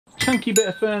chunky bit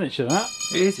of furniture, that.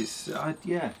 It is. It's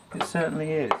yeah, it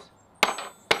certainly is.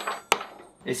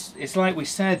 It's like we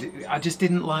said. I just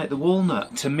didn't like the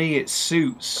walnut. To me, it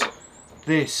suits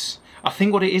this. I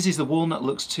think what it is the walnut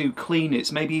looks too clean.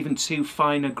 It's maybe even too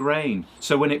fine a grain.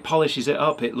 So when it polishes it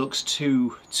up, it looks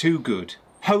too good.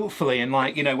 Hopefully, and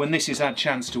like, you know, when this has had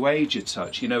chance to age a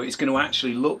touch, you know, it's going to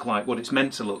actually look like what it's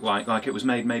meant to look like it was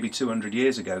made maybe 200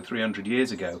 years ago, 300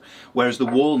 years ago. Whereas the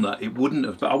walnut, it wouldn't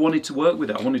have, but I wanted to work with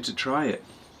it, I wanted to try it.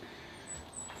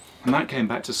 And that came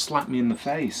back to slap me in the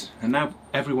face. And now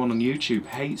everyone on YouTube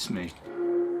hates me.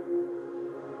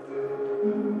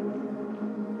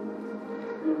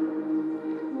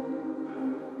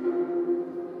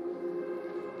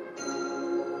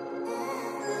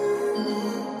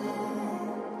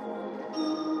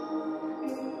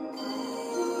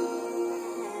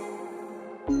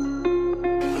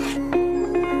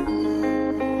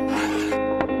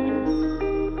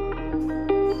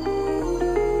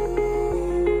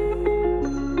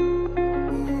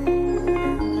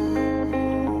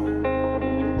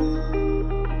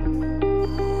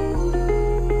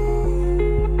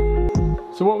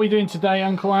 So what are we doing today,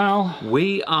 Uncle Al?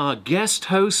 We are guest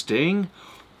hosting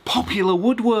Popular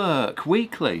Woodwork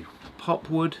Weekly.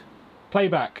 Popwood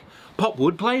Playback.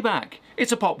 Popwood Playback.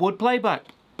 It's a Popwood Playback.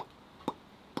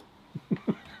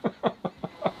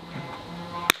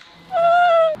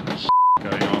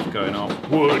 Going off.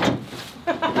 Wood.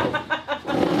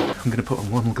 I'm gonna put on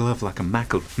one glove like a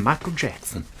Michael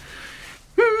Jackson.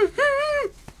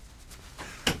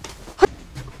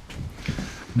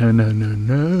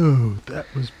 No. That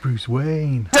was Bruce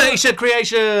Wayne. Dirty Shed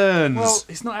Creations! Well,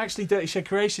 it's not actually Dirty Shed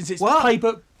Creations, it's what?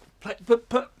 Playbook.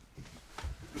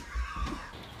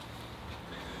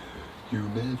 You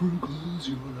never close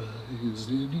your eyes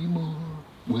anymore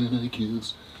when I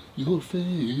kiss your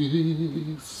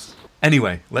face.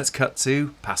 Anyway, let's cut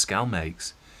to Pascal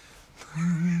Makes.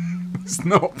 It's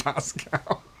not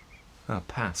Pascal. Oh,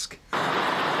 Pask.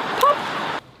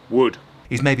 Wood.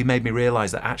 He's maybe made me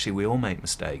realise that actually we all make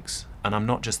mistakes, and I'm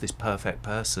not just this perfect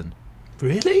person.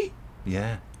 Really?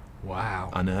 Yeah.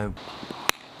 Wow. I know.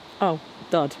 Oh,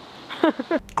 dud.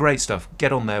 Great stuff.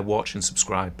 Get on there, watch and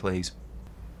subscribe, please.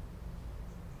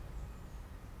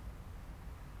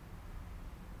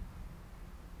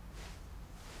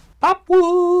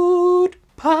 Popwood!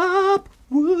 Popwood!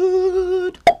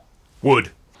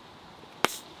 Wood.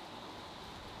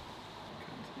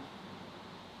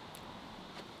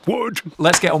 Wood.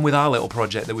 Let's get on with our little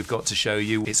project that we've got to show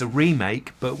you. It's a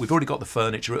remake, but we've already got the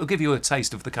furniture. It'll give you a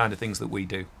taste of the kind of things that we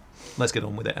do. Let's get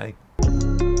on with it, eh?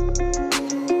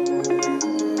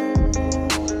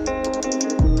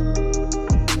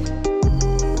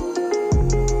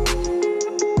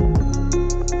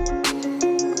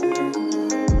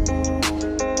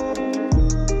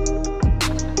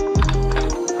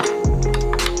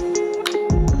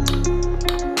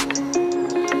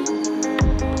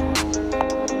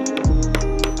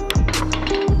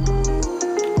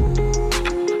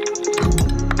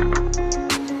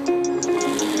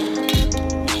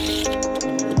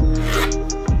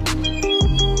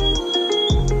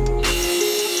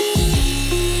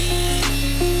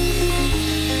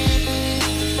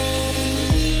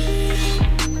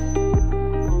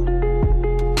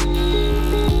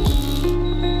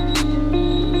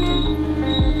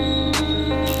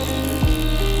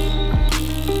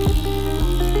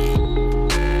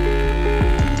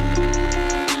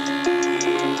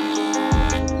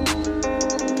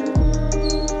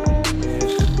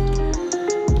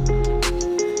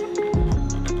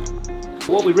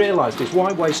 What we realised is,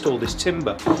 why waste all this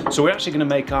timber? So we're actually going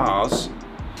to make ours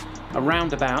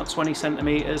around about 20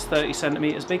 centimetres, 30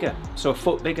 centimetres bigger, so a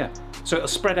foot bigger. So it'll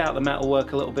spread out the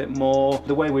metalwork a little bit more.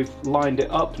 The way we've lined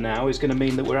it up now is going to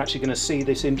mean that we're actually going to see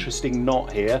this interesting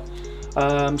knot here.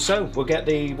 So we'll get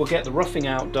the roughing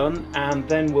out done, and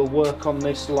then we'll work on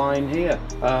this line here,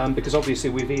 because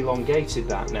obviously we've elongated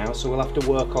that now, so we'll have to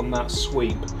work on that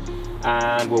sweep.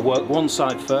 And we'll work one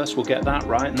side first, we'll get that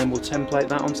right, and then we'll template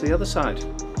that onto the other side.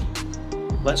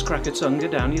 Let's Crackatunga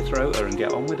down your throater and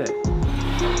get on with it.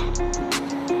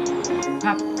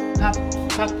 Pap, pap,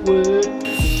 pap wood.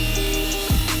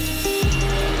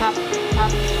 Pap,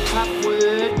 pap, pap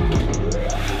wood.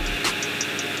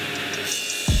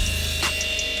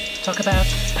 Talk about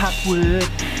pap wood.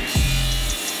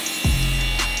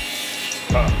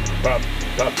 Pap, pap,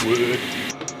 pap wood.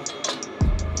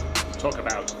 Talk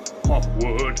about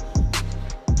Popwood.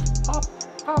 Pop,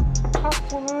 pop,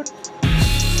 Popwood.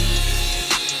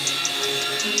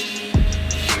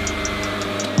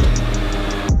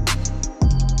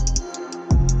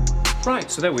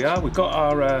 Right, so there we are. We've got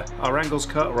our angles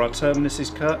cut, or our terminuses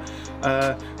cut.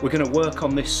 We're going to work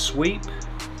on this sweep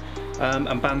and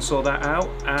bandsaw that out,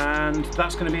 and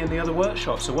that's going to be in the other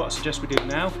workshop. So what I suggest we do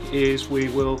now is we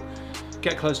will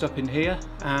get closed up in here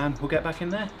and we'll get back in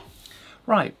there.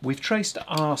 Right, we've traced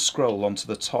our scroll onto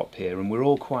the top here and we're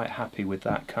all quite happy with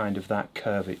that that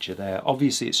curvature there.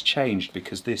 Obviously it's changed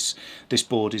because this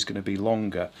board is going to be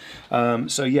longer.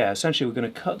 So yeah, essentially we're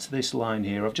going to cut to this line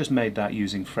here. I've just made that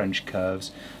using French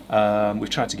curves. We've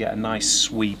tried to get a nice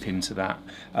sweep into that.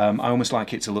 I almost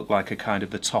like it to look like a kind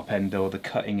of the top end or the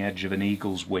cutting edge of an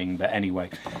eagle's wing, but anyway.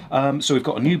 So we've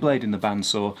got a new blade in the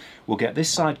bandsaw. We'll get this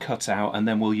side cut out and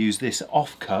then we'll use this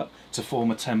offcut to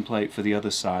form a template for the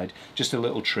other side. Just a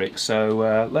little trick.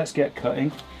 So let's get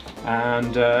cutting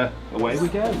and away we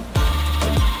go.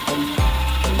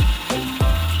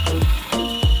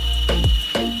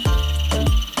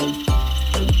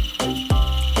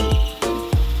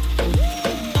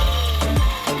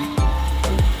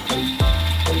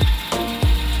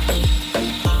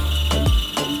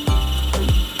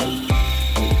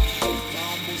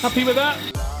 Happy with that?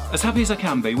 As happy as I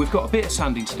can be. We've got a bit of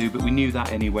sanding to do, but we knew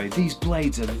that anyway. These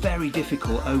blades are very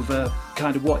difficult over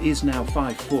kind of what is now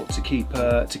 5 foot to keep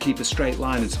a straight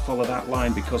line and to follow that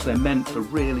line, because they're meant for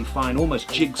really fine,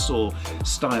 almost jigsaw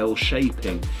style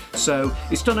shaping. So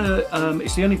it's done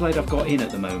it's the only blade I've got in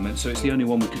at the moment, so it's the only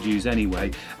one we could use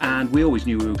anyway. And we always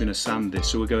knew we were going to sand this,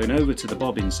 so we're going over to the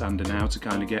bobbin sander now to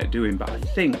kind of get it doing. But I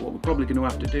think what we're probably going to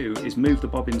have to do is move the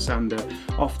bobbin sander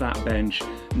off that bench,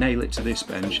 nail it to this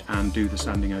bench, and do the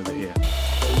sanding over here.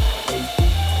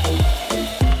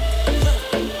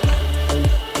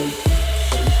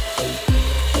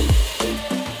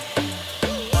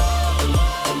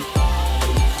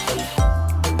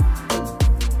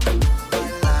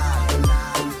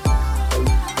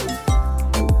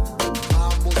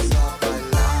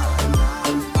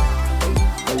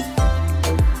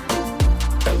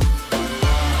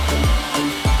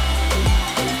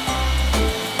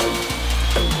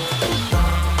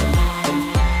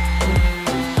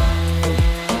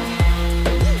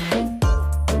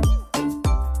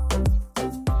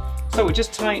 So we're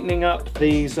just tightening up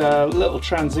these little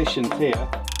transitions here,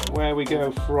 where we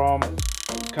go from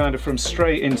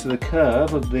straight into the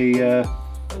curve of the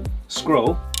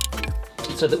scroll,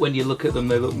 so that when you look at them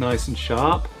they look nice and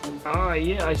sharp. Ah,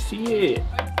 yeah, I see it.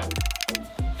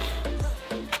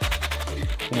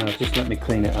 Now just let me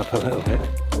clean it up a little bit.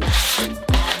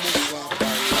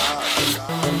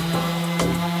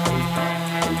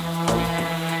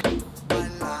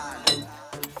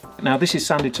 Now this is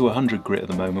sanded to 100 grit at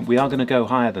the moment. We are going to go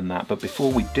higher than that, but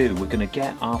before we do, we're going to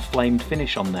get our flamed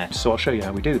finish on there. So I'll show you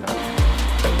how we do that.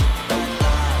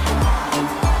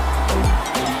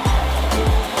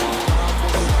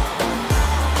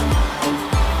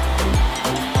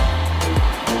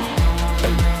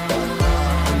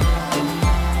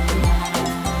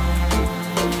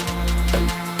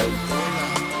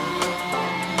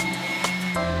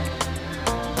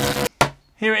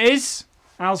 Here it is.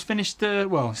 Al's finished,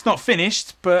 well, it's not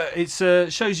finished, but it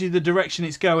shows you the direction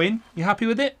it's going. You happy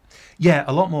with it? Yeah,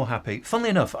 a lot more happy. Funnily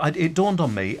enough, it dawned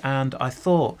on me, and I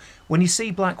thought, when you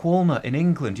see black walnut in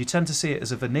England, you tend to see it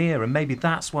as a veneer, and maybe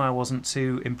that's why I wasn't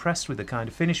too impressed with the kind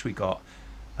of finish we got.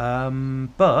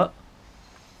 But,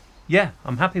 yeah,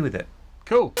 I'm happy with it.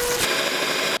 Cool.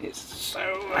 It's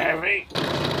so heavy.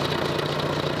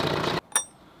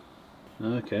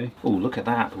 Okay. Oh, look at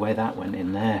that, the way that went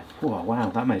in there. Oh, wow,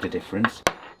 that made a difference.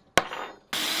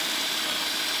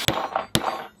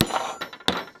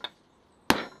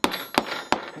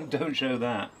 Don't show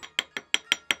that.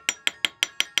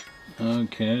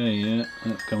 Okay, yeah,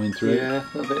 that's coming through. Yeah,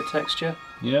 a little bit of texture.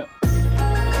 Yeah.